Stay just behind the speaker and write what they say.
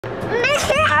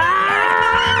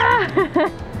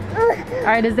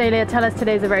Alright, Azalea, tell us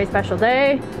today's a very special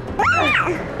day.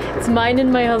 It's mine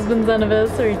and my husband's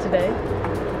anniversary today.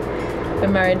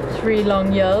 Been married 3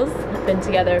 long years. Been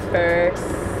together for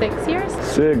 6 years.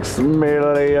 6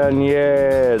 million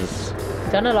years.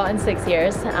 Done a lot in 6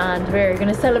 years, and we're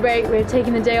gonna celebrate. We're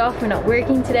taking the day off, we're not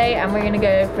working today, and we're gonna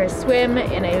go for a swim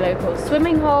in a local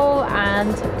swimming hole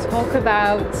and talk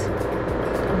about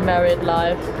married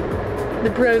life. The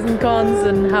pros and cons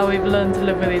and how we've learned to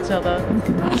live with each other.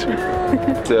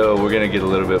 So we're gonna get a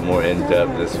little bit more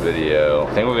in-depth this video.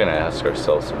 I think we're gonna ask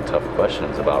ourselves some tough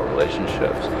questions about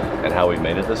relationships and how we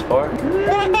made it this far.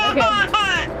 Okay.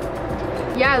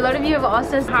 Yeah, a lot of you have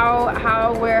asked us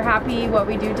how we're happy, what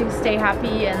we do to stay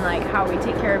happy, and like how we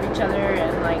take care of each other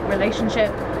and like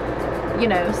relationship, you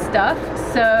know, stuff.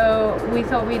 So we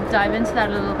thought we'd dive into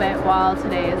that a little bit while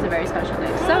today is a very special day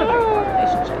to celebrate our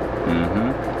relationship.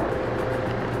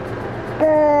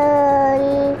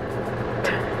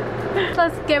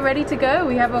 Let's get ready to go.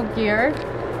 We have our gear.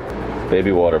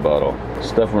 Baby water bottle.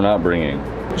 Stuff we're not bringing.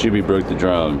 Juby broke the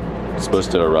drone. It's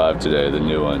supposed to arrive today, the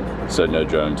new one. Said no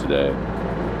drone today.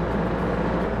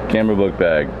 Camera book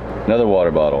bag. Another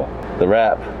water bottle. The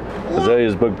wrap.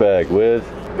 Azalea's book bag with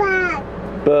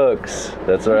books.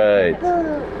 That's right.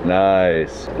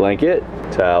 Nice. Blanket.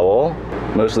 Towel.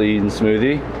 Mostly eating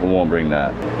smoothie. We won't bring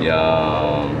that.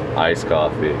 Yum. Iced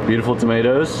coffee. Beautiful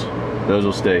tomatoes. Those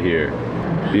will stay here.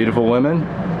 Beautiful women.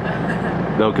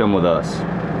 They'll come with us.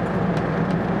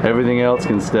 Everything else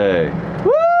can stay.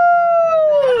 Woo!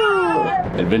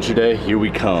 Adventure Day, here we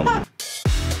come.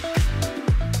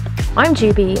 I'm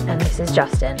Juby and this is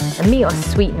Justin, and meet our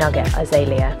sweet nugget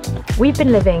Azalea. We've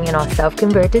been living in our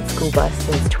self-converted school bus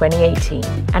since 2018,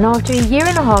 and after a year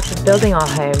and a half of building our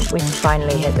home, we've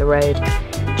finally hit the road.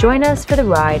 Join us for the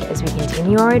ride as we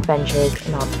continue our adventures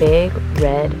in our big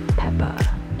red pepper.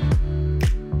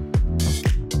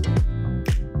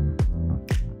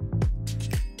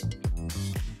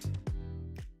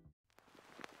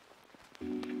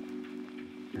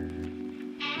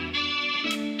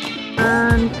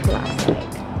 Plastic.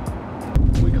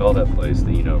 We call that place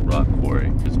the rock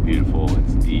quarry. It's beautiful,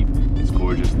 it's deep, it's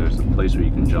gorgeous. There's a place where you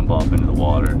can jump off into the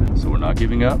water. So we're not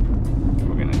giving up.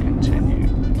 We're gonna continue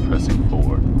pressing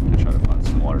forward to try to find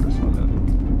some water to swim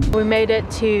in. We made it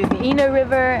to the Eno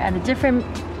River and a different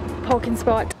parking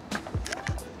spot.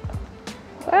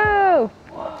 Whoa!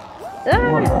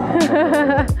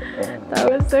 Ah. That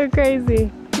was so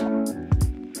crazy.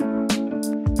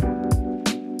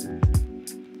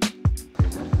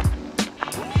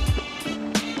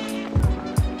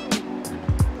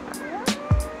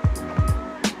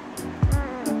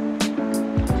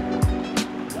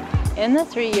 In the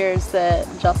 3 years that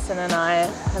Justin and I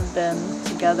have been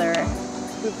together,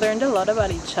 we've learned a lot about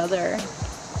each other,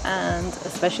 and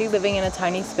especially living in a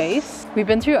tiny space. We've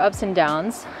been through ups and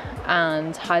downs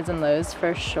and highs and lows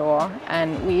for sure,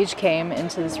 and we each came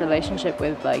into this relationship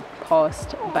with like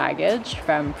past baggage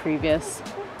from previous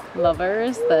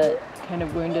lovers that kind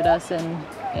of wounded us in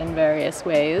various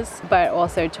ways, but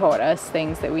also taught us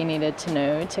things that we needed to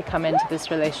know to come into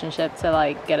this relationship to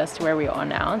like get us to where we are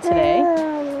now today.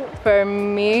 For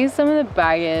me, some of the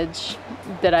baggage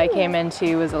that I came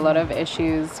into was a lot of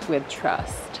issues with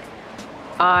trust.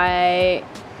 I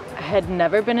had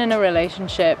never been in a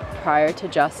relationship prior to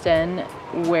Justin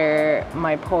where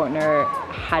my partner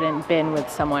hadn't been with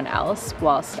someone else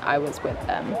whilst I was with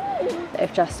them.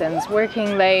 If Justin's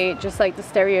working late, just like the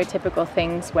stereotypical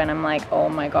things when I'm like, oh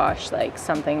my gosh, like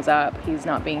something's up, he's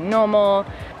not being normal,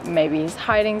 maybe he's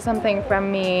hiding something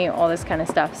from me, all this kind of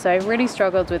stuff. So I really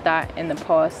struggled with that in the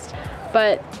past.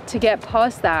 But to get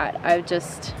past that, I've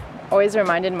just always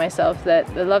reminded myself that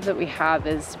the love that we have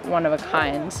is one of a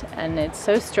kind, and it's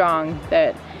so strong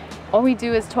that all we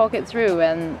do is talk it through,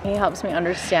 and he helps me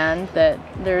understand that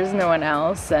there is no one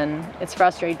else, and it's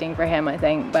frustrating for him, I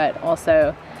think, but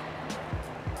also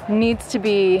needs to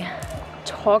be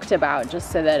talked about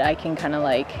just so that I can kind of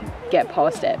like get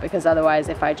past it, because otherwise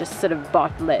if I just sort of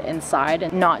bottle it inside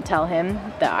and not tell him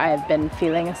that I have been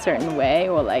feeling a certain way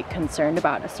or like concerned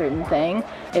about a certain thing,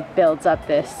 it builds up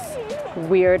this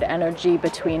weird energy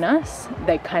between us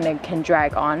that kind of can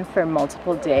drag on for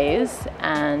multiple days,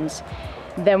 and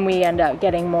then we end up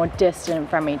getting more distant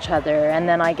from each other, and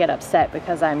then I get upset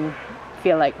because I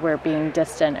feel like we're being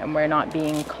distant and we're not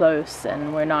being close,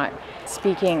 and we're not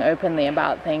speaking openly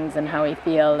about things and how we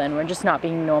feel, and we're just not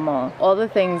being normal. All the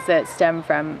things that stem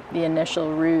from the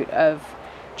initial root of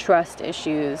trust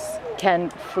issues can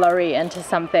flurry into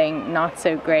something not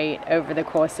so great over the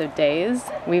course of days.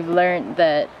 We've learned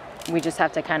that we just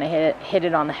have to kind of hit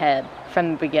it on the head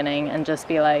from the beginning and just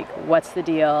be like, what's the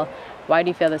deal? Why do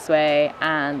you feel this way?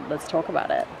 And let's talk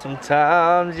about it.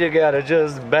 Sometimes you gotta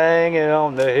just bang it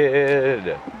on the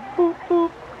head. Boop,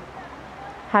 boop.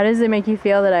 How does it make you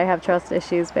feel that I have trust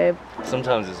issues, babe?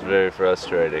 Sometimes it's very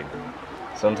frustrating.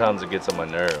 Sometimes it gets on my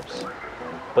nerves.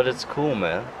 But it's cool,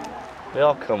 man. We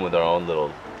all come with our own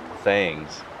little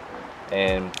things.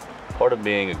 And part of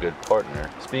being a good partner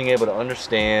is being able to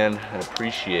understand and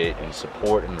appreciate and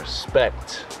support and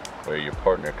respect where your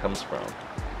partner comes from.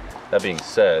 That being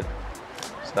said,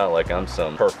 it's not like I'm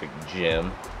some perfect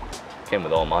gem. Came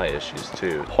with all my issues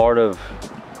too. Part of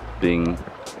being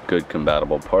good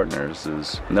compatible partners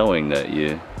is knowing that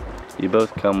you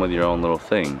both come with your own little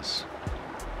things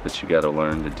that you got to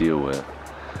learn to deal with.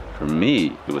 For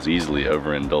me, it was easily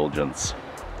overindulgence.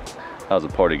 I was a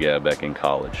party guy back in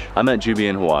college. I met Juby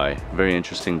in Hawaii, very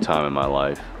interesting time in my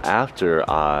life. After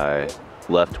I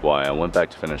left Hawaii, I went back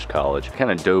to finish college.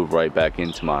 Kind of dove right back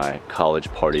into my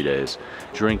college party days.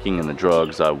 Drinking and the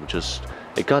drugs,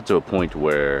 it got to a point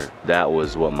where that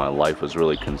was what my life was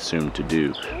really consumed to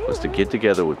do, was to get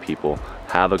together with people,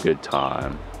 have a good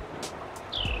time,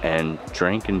 and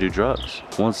drink and do drugs.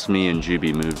 Once me and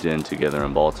Juby moved in together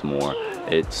in Baltimore,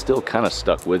 it still kind of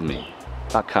stuck with me.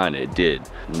 Not kinda, it did.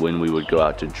 When we would go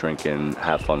out to drink and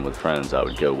have fun with friends, I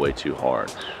would go way too hard.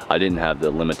 I didn't have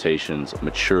the limitations of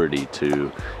maturity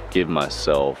to give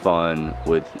myself fun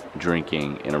with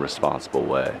drinking in a responsible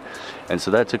way. And so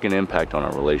that took an impact on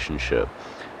our relationship,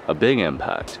 a big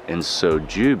impact. And so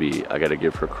Juby, I gotta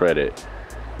give her credit,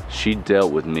 she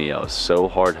dealt with me. I was so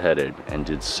hard-headed and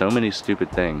did so many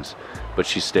stupid things, but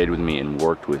she stayed with me and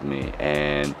worked with me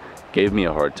and gave me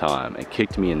a hard time and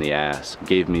kicked me in the ass,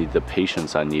 gave me the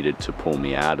patience I needed to pull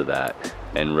me out of that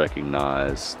and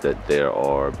recognize that there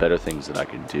are better things that I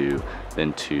could do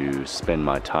than to spend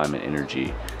my time and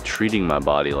energy treating my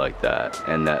body like that,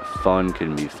 and that fun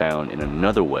can be found in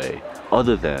another way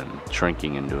other than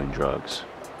drinking and doing drugs.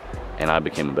 And I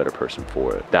became a better person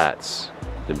for it. That's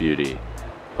the beauty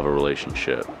of a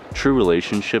relationship. True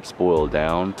relationships boil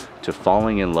down to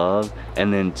falling in love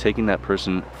and then taking that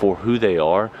person for who they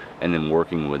are and then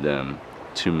working with them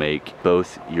to make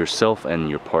both yourself and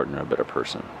your partner a better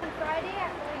person.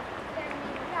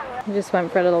 We just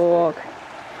went for a little walk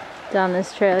down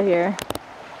this trail here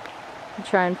to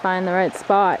try and find the right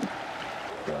spot.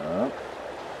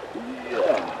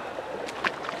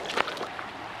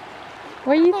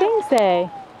 What do you think, say?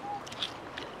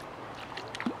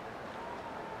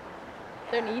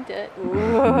 Don't eat it.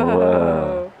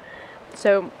 Whoa.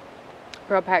 So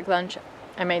for our packed lunch,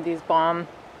 I made these bomb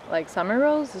like summer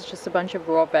rolls. It's just a bunch of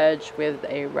raw veg with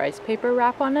a rice paper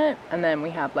wrap on it, and then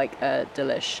we have like a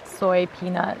delish soy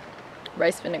peanut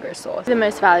rice vinegar sauce. The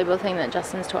most valuable thing that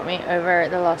Justin's taught me over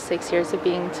the last 6 years of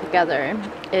being together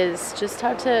is just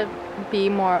how to be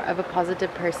more of a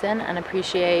positive person and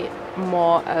appreciate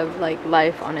more of like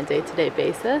life on a day-to-day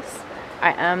basis.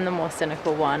 I am the more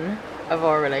cynical one of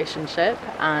our relationship,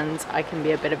 and I can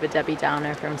be a bit of a Debbie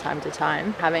Downer from time to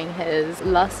time. Having his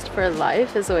lust for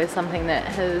life is always something that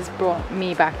has brought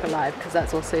me back alive, because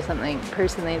that's also something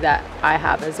personally that I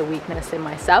have as a weakness in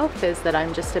myself, is that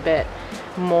I'm just a bit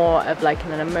more of like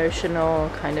an emotional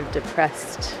kind of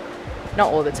depressed,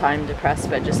 not all the time depressed,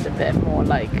 but just a bit more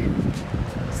like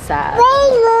sad,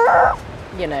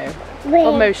 you know,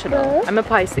 emotional. I'm a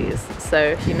Pisces, so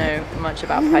if you know much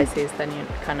about Pisces, then you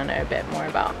kind of know a bit more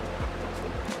about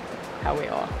how we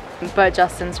are. But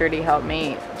Justin's really helped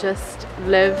me just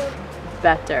live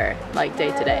better, like day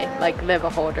to day, like live a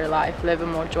harder life, live a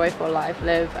more joyful life,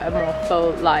 live a more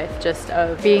full life, just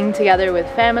of being together with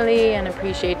family and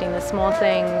appreciating the small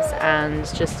things and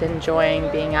just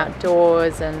enjoying being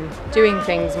outdoors and doing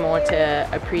things more to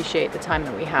appreciate the time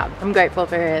that we have. I'm grateful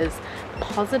for his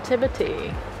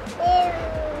positivity.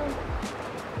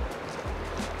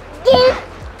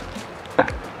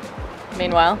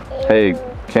 Meanwhile, hey,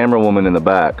 camera woman in the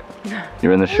back,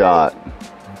 you're in the shot.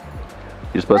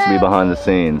 You're supposed to be behind the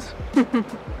scenes.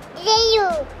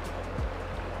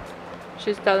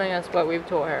 She's telling us what we've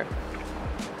taught her.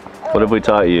 What have we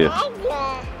taught you?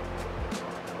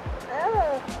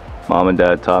 Mom and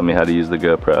Dad taught me how to use the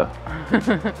GoPro.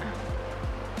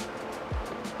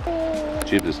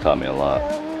 Jeep has taught me a lot.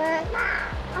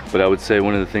 But I would say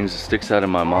one of the things that sticks out in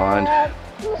my mind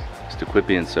is to quit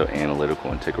being so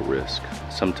analytical and take a risk.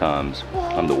 Sometimes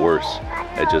I'm the worst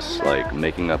at just like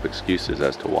making up excuses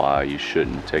as to why you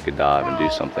shouldn't take a dive and do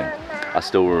something. I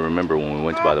still remember when we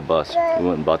went to buy the bus. We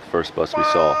went and bought the first bus we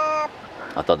saw.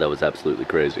 I thought that was absolutely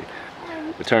crazy.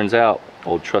 It turns out,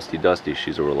 old Trusty Dusty,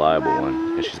 she's a reliable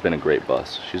one, and she's been a great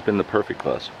bus. She's been the perfect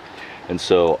bus. And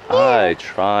so I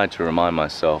try to remind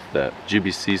myself that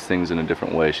Juby sees things in a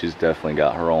different way. She's definitely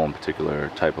got her own particular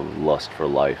type of lust for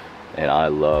life. And I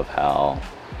love how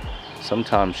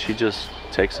sometimes she just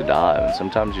takes a dive. And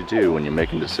sometimes you do. When you're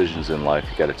making decisions in life,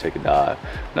 you got to take a dive.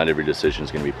 Not every decision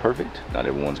is going to be perfect. Not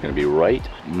everyone's going to be right.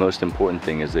 Most important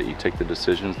thing is that you take the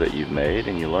decisions that you've made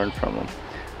and you learn from them.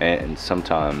 And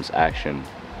sometimes action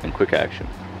and quick action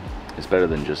is better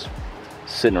than just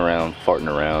sitting around, farting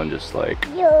around, just like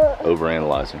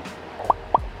overanalyzing.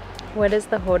 What is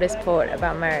the hardest part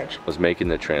about marriage? Was making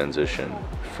the transition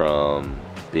from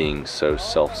being so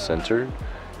self-centered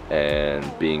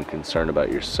and being concerned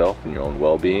about yourself and your own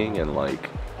well-being and like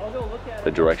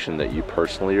the direction that you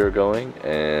personally are going,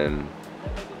 and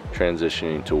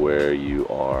transitioning to where you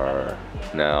are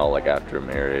now, like after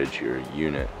marriage, you're a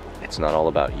unit. It's not all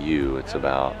about you, it's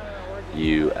about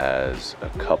you as a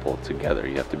couple together.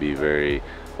 You have to be very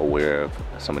aware of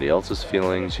somebody else's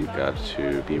feelings. You've got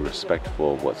to be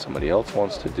respectful of what somebody else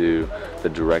wants to do, the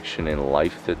direction in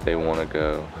life that they want to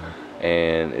go.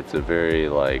 And it's a very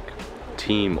like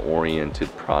team-oriented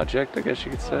project, I guess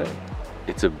you could say.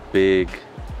 It's a big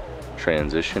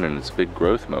transition and it's a big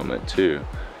growth moment too.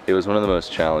 It was one of the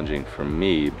most challenging for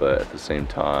me, but at the same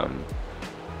time,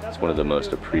 it's one of the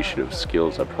most appreciative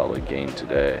skills I probably gained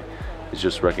today. It's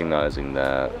just recognizing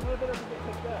that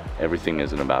everything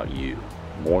isn't about you.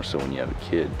 More so when you have a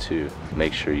kid too.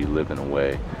 Make sure you live in a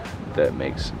way that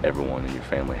makes everyone in your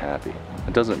family happy.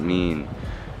 It doesn't mean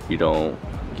you don't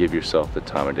give yourself the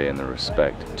time of day and the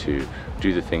respect to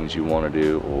do the things you want to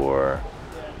do or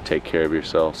take care of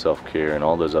yourself, self-care, and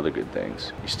all those other good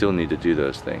things. You still need to do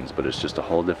those things, but it's just a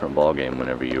whole different ballgame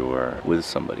whenever you are with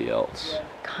somebody else.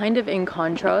 Kind of in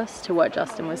contrast to what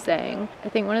Justin was saying, I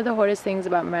think one of the hardest things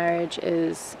about marriage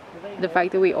is the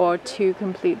fact that we are two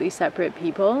completely separate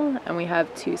people and we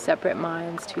have two separate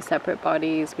minds, two separate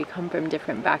bodies. We come from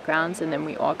different backgrounds, and then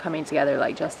we all coming together,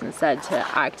 like Justin said,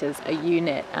 to act as a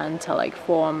unit and to like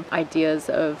form ideas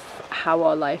of how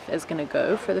our life is going to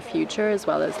go for the future, as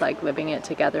well as like living it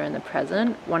together in the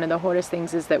present. One of the hardest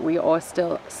things is that we are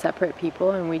still separate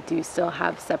people and we do still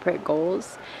have separate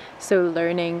goals. So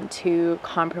learning to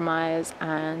compromise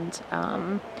and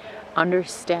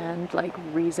understand like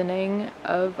reasoning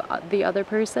of the other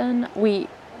person. We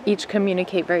each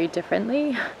communicate very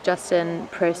differently. Justin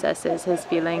processes his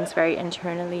feelings very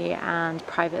internally and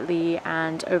privately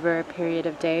and over a period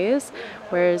of days,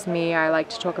 whereas me, I like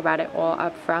to talk about it all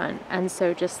up front. And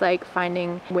so just like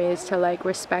finding ways to like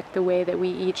respect the way that we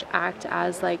each act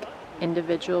as like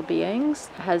individual beings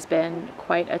has been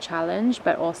quite a challenge,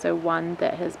 but also one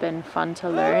that has been fun to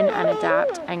learn and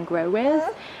adapt and grow with,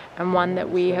 and one that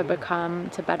we have become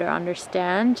to better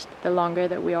understand the longer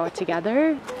that we are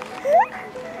together.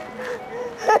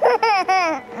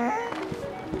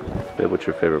 Babe, what's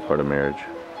your favorite part of marriage?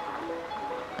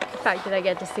 The fact that I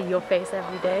get to see your face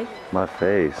every day. My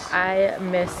face. I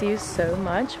miss you so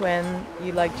much when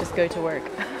you like just go to work.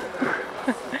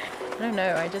 I don't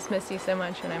know, I just miss you so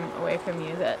much when I'm away from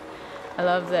you, that I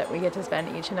love that we get to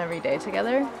spend each and every day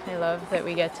together. I love that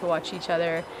we get to watch each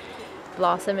other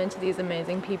blossom into these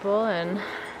amazing people and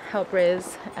help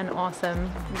raise an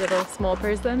awesome little small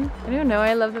person. I don't know,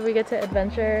 I love that we get to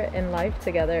adventure in life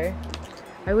together.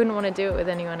 I wouldn't want to do it with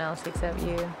anyone else except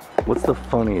you. What's the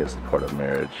funniest part of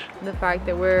marriage? The fact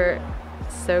that we're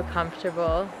so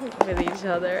comfortable with each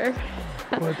other.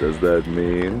 What does that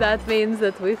mean? That means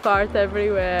that we fart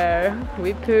everywhere.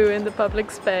 We poo in the public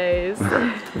space.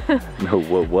 No,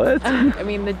 what? I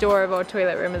mean, the door of our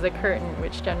toilet room is a curtain,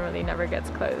 which generally never gets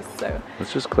closed, so.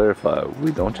 Let's just clarify,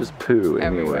 we don't just poo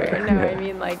everywhere. anywhere. No, I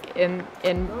mean like in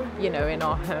you know, in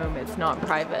our home, it's not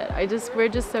private. We're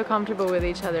just so comfortable with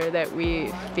each other that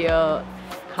we feel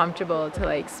comfortable to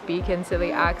like speak in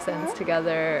silly accents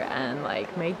together and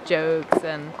like make jokes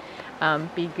and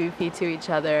be goofy to each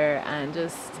other and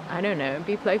just, I don't know,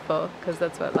 be playful, because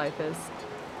that's what life is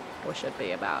or should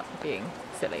be about, being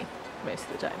silly most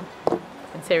of the time.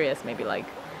 And serious maybe like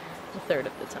a third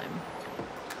of the time.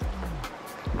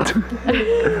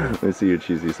 Let me see your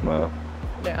cheesy smile.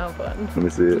 No, have fun. Let me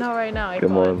see it. Not right now, I Come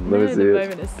can't. on, let me see the it.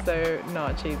 moment is so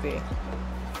not cheesy.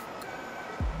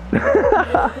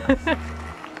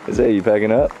 Azalea, you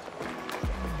packing up?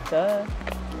 Duh.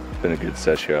 It's been a good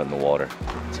sesh here out in the water.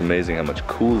 It's amazing how much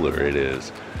cooler it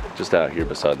is just out here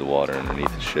beside the water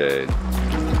underneath the shade.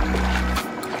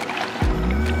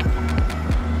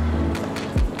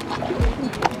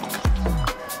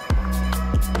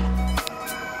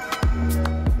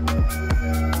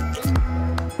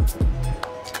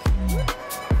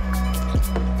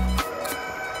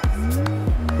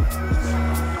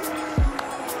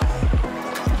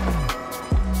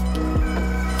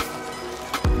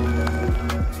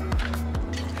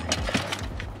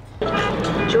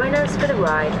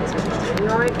 ride as we continue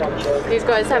our adventures. These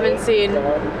guys haven't seen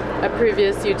a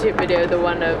previous YouTube video, the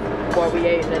one of what we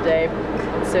ate in a day,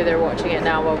 so they're watching it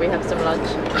now while we have some lunch.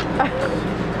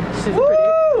 She's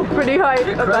pretty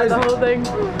hyped about the whole thing.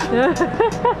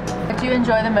 What do you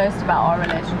enjoy the most about our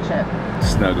relationship?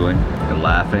 Snuggling and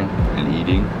laughing and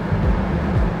eating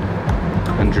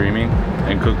and dreaming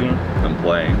and cooking and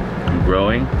playing and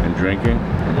growing and drinking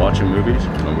and watching movies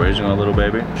and raising our little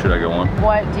baby. Should I go on?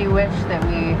 What do you wish that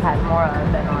we had more of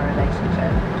in our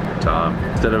relationship? Time.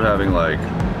 Instead of having like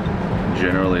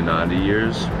generally 90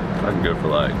 years, I can go for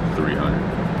like 300.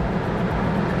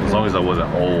 As long as I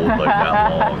wasn't old like that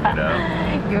long, you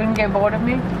know? You wouldn't get bored of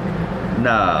me?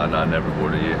 Nah, not never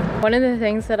bored of you. One of the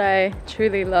things that I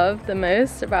truly love the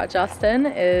most about Justin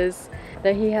is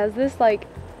that he has this like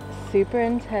super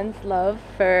intense love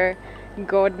for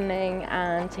gardening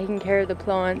and taking care of the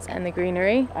plants and the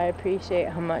greenery. I appreciate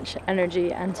how much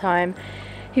energy and time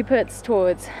he puts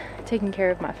towards taking care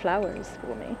of my flowers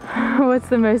for me. What's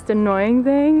the most annoying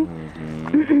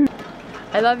thing?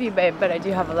 I love you, babe, but I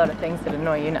do have a lot of things that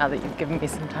annoy you now that you've given me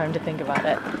some time to think about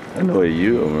it. Annoy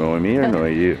you? Annoy me or annoy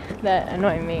you? That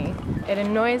annoy me. It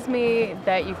annoys me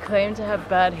that you claim to have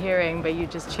bad hearing, but you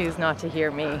just choose not to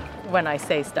hear me when I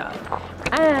say stuff.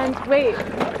 And wait.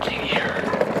 I can't hear.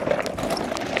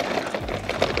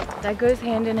 That goes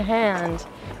hand in hand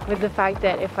with the fact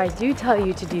that if I do tell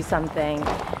you to do something,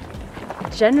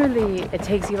 generally it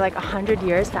takes you like 100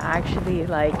 years to actually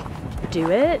like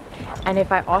do it. And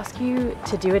if I ask you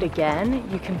to do it again,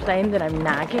 you complain that I'm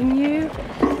nagging you,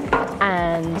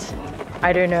 and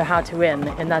I don't know how to win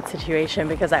in that situation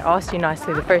because I asked you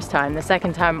nicely the first time. The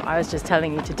second time I was just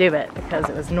telling you to do it because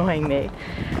it was annoying me.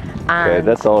 And okay,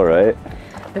 that's all right.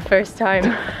 the first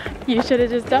time you should have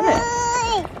just done it.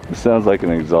 It sounds like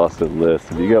an exhaustive list.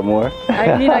 Have you got more?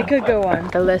 I mean, I could go on.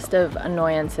 The list of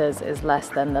annoyances is less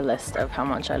than the list of how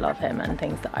much I love him and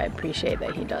things that I appreciate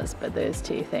that he does. But those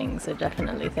two things are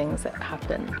definitely things that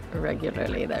happen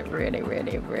regularly that really,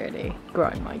 really, really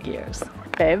grind my gears.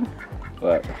 Babe?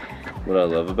 What I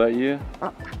love about you?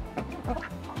 I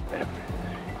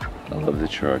love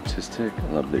that you're artistic.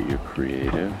 I love that you're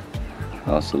creative.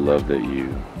 I also love that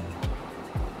you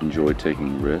enjoy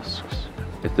taking risks.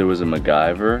 If there was a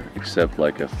MacGyver, except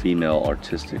like a female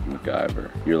artistic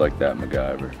MacGyver, you're like that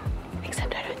MacGyver.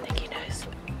 Except I don't think he knows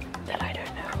that I don't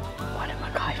know what a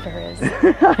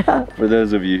MacGyver is. For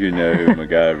those of you who know who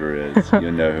MacGyver is,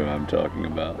 you'll know who I'm talking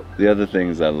about. The other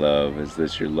things I love is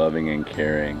that you're loving and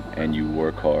caring and you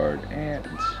work hard, and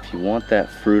if you want that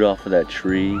fruit off of that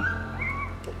tree,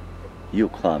 you'll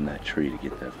climb that tree to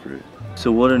get that fruit.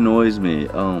 So what annoys me?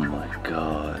 Oh my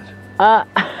God.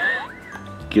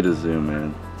 Get a zoom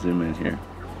in. Zoom in here.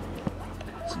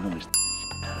 This annoys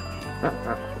the out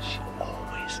of me. She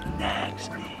always nags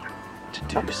me to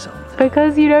do something.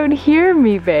 Because you don't hear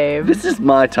me, babe. This is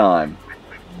my time.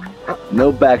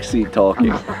 No backseat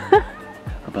talking.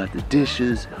 About the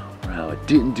dishes or how I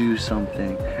didn't do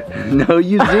something. No,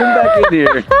 you zoom back in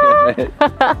here.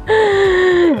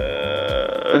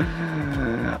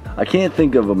 I can't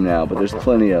think of them now, but there's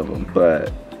plenty of them.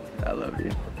 But I love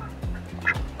you.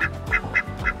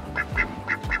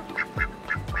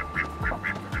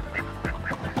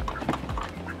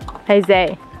 Hey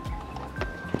Zay,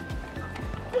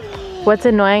 what's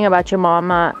annoying about your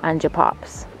mama and your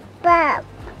pops? Pop.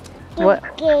 What?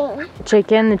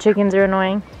 Chicken? The chickens are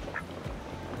annoying?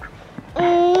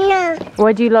 No.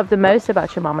 What do you love the most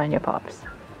about your mama and your pops?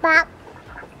 Pop.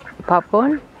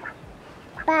 Popcorn?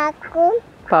 Popcorn.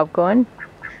 Popcorn?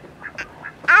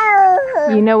 Oh.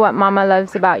 You know what mama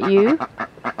loves about you?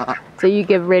 So you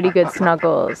give really good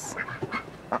snuggles.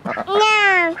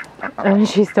 No. And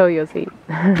she stole your seat.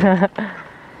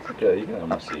 Okay, you can have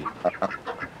my seat.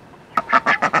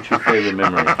 What's your favorite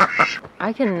memory?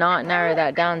 I cannot narrow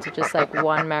that down to just like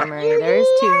one memory. There's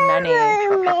too many.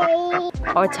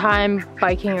 Our time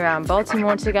biking around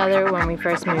Baltimore together when we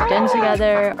first moved in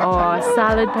together, or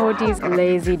salad parties,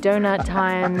 lazy donut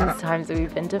times that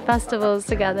we've been to festivals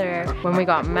together, when we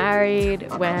got married,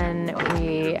 when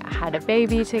we had a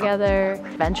baby together,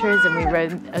 adventures and we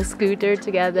rode a scooter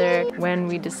together, when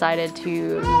we decided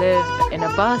to live in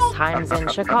a bus, times in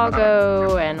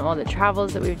Chicago, and all the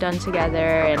travels that we've done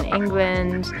together in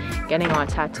England, getting our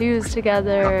tattoos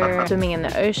together, swimming in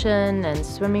the ocean and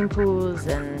swimming pools,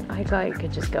 and I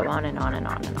could just go on and on and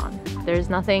on and on. There's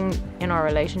nothing in our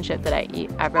relationship that I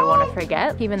ever want to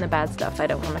forget. Even the bad stuff, I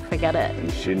don't want to forget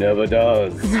it. She never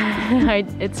does.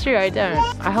 It's true, I don't.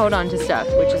 I hold on to stuff,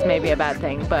 which is maybe a bad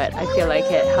thing, but I feel like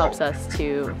it helps us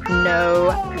to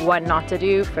know what not to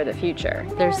do for the future.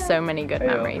 There's so many good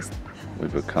memories.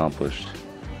 We've accomplished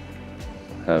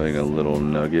having a little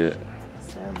Nugget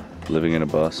living in a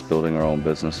bus, building our own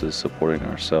businesses, supporting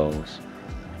ourselves,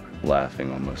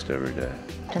 laughing almost every day.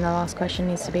 And the last question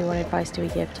needs to be, what advice do we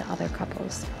give to other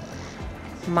couples?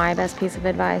 My best piece of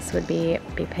advice would be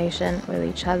patient with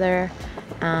each other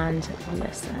and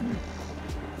listen.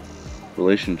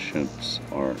 Relationships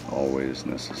aren't always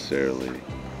necessarily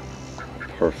a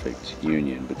perfect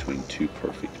union between two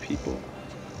perfect people.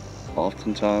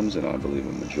 Oftentimes, and I believe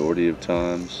a majority of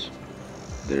times,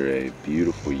 they're a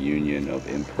beautiful union of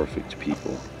imperfect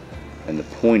people. And the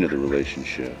point of the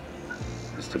relationship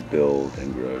is to build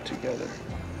and grow together.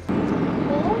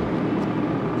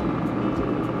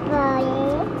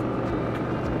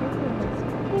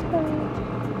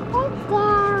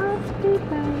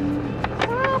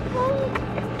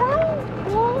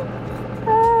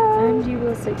 And you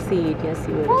will succeed, yes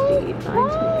you will indeed.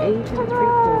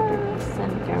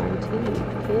 98.75% guaranteed.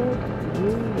 Kid,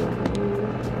 you will.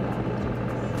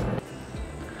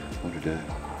 What a day.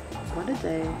 What a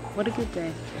day. What a good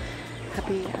day.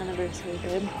 Happy anniversary,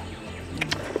 babe.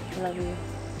 I love you.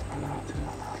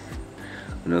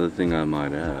 Another thing I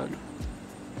might add,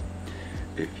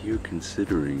 if you're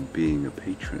considering being a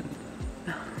patron,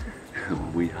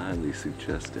 we highly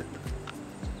suggest it.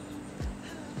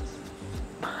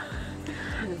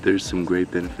 There's some great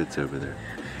benefits over there.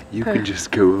 You can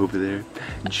just go over there,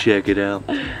 check it out,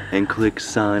 and click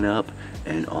sign up,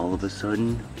 and all of a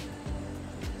sudden,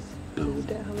 boom,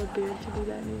 don't have a beard to do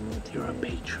that anymore. you're a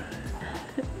patron.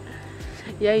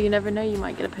 Yeah, you never know, you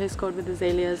might get a postcard with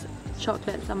Azalea's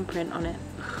chocolate thumbprint on it.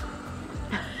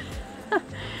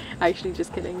 Actually,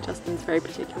 just kidding, Justin's very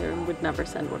particular and would never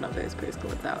send one of those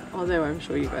postcards out, although I'm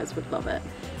sure you guys would love it.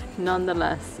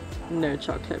 Nonetheless, no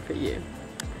chocolate for you.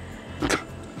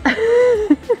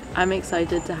 I'm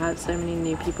excited to have so many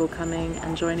new people coming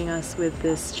and joining us with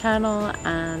this channel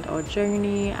and our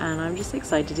journey, and I'm just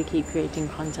excited to keep creating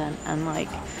content and like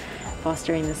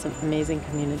fostering this amazing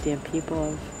community of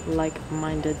people, of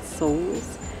like-minded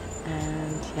souls.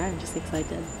 And yeah, I'm just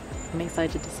excited. I'm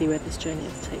excited to see where this journey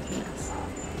is taking us.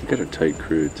 You got a tight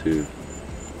crew too.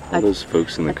 All those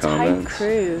folks in the comments, tight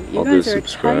crew. You all guys those are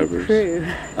subscribers. A tight crew.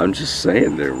 I'm just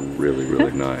saying, they're really,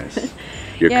 really nice.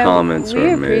 Your comments are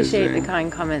amazing. We appreciate the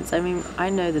kind comments. I mean, I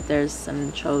know that there's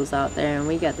some trolls out there, and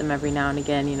we get them every now and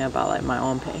again, you know, about like my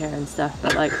armpit hair and stuff.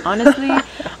 But like, honestly,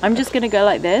 I'm just gonna go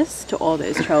like this to all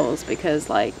those trolls, because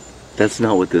like, that's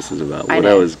not what this is about. What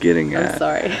I was getting at, I'm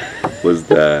sorry, was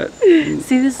that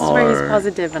see, this is where he's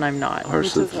positive and I'm not,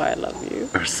 which is why I love you.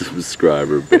 Our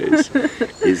subscriber base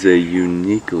is a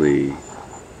uniquely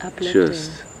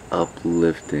just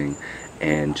uplifting,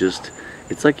 and just,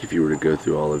 it's like if you were to go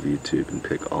through all of YouTube and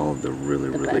pick all of the really,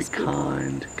 really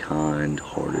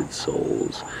kind-hearted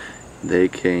souls. They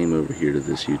came over here to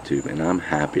this YouTube, and I'm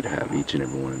happy to have each and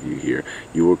every one of you here.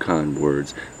 Your kind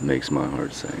words makes my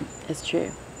heart sing. It's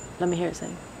true. Let me hear it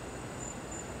sing.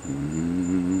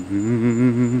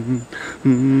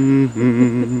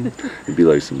 It'd be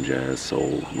like some jazz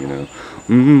soul, you know.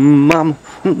 Mama,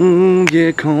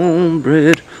 yeah,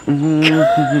 cornbread.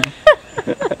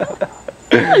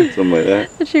 Something like that.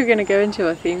 If you were gonna go into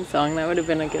a theme song, that would have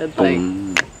been a good like.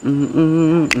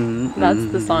 That's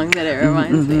the song that it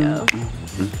reminds me of.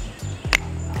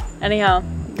 Anyhow,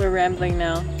 we're rambling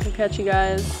now. We'll catch you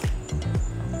guys.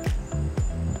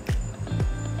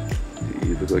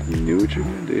 You look like you knew what you were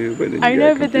gonna do, but then I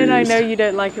know, but then I know you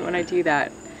don't like it when I do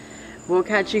that. We'll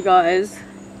catch you guys.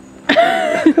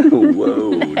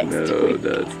 Whoa, no,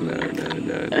 that's no.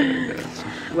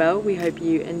 Well, we hope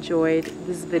you enjoyed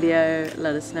this video.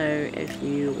 Let us know if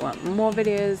you want more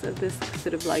videos of this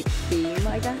sort of like theme,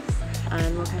 I guess.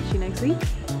 And we'll catch you next week.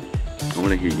 I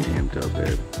want to hear you amped up,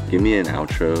 babe. Give me an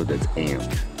outro that's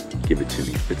amped. Give it to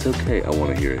me. It's okay. I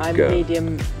want to hear it. I'm Go.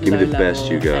 medium, give me the best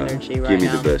you got. Give me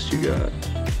the best you got.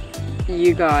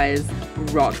 You guys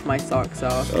rocked my socks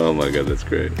off. Oh my god, that's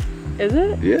great. Is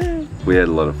it? Yeah. We had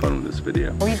a lot of fun with this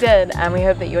video. We did, and we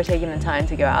hope that you're taking the time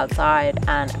to go outside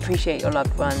and appreciate your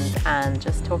loved ones and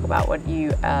just talk about what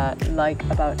you like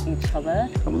about each other.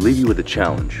 I will leave you with a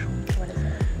challenge. What is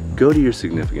it? Go to your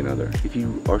significant other. If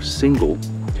you are single,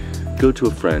 go to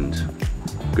a friend,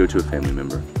 go to a family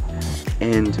member,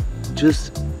 and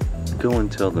just go and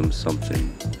tell them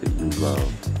something that you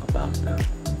love about them.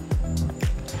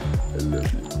 I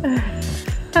love you.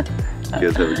 You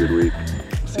guys have a good week.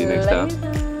 See you next time.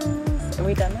 Are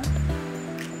we done now? I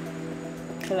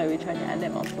feel like we tried to end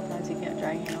it multiple times, you kept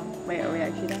dragging it on. Wait, are we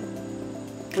actually done?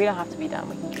 We don't have to be done,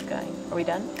 we can keep going. Are we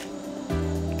done?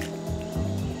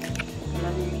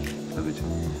 Love you. Love you too.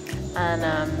 And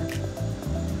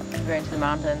we're going to the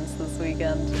mountains this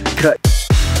weekend. Cut.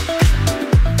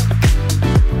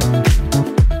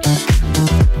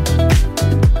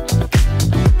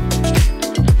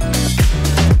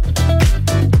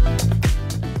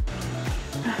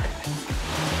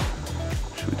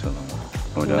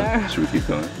 Should we keep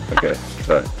going? Okay,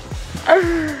 sorry.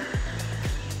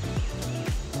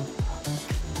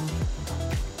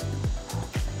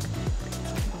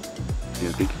 Yeah,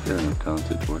 I think you're a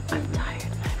talented worker. I'm tired.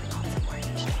 I have lots of work to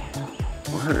do.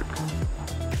 Work?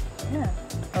 Yeah.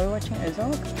 Are we watching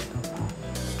Ozark?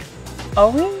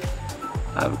 Are we?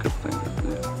 I have a couple things I have to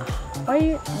do. Why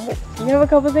you have a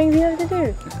couple things you have to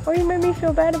do? Or you made me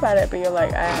feel bad about it, but you're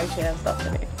like, I actually have stuff to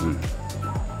do.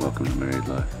 Welcome to married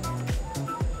life.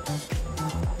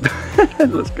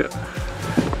 Let's go.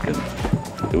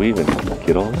 Do we even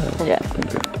get all that? Yeah.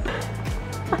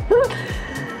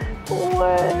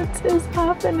 What is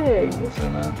happening? So,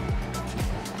 man.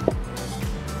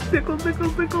 Pickle,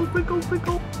 pickle, pickle, pickle,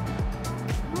 pickle.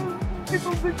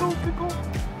 Pickle, pickle, pickle.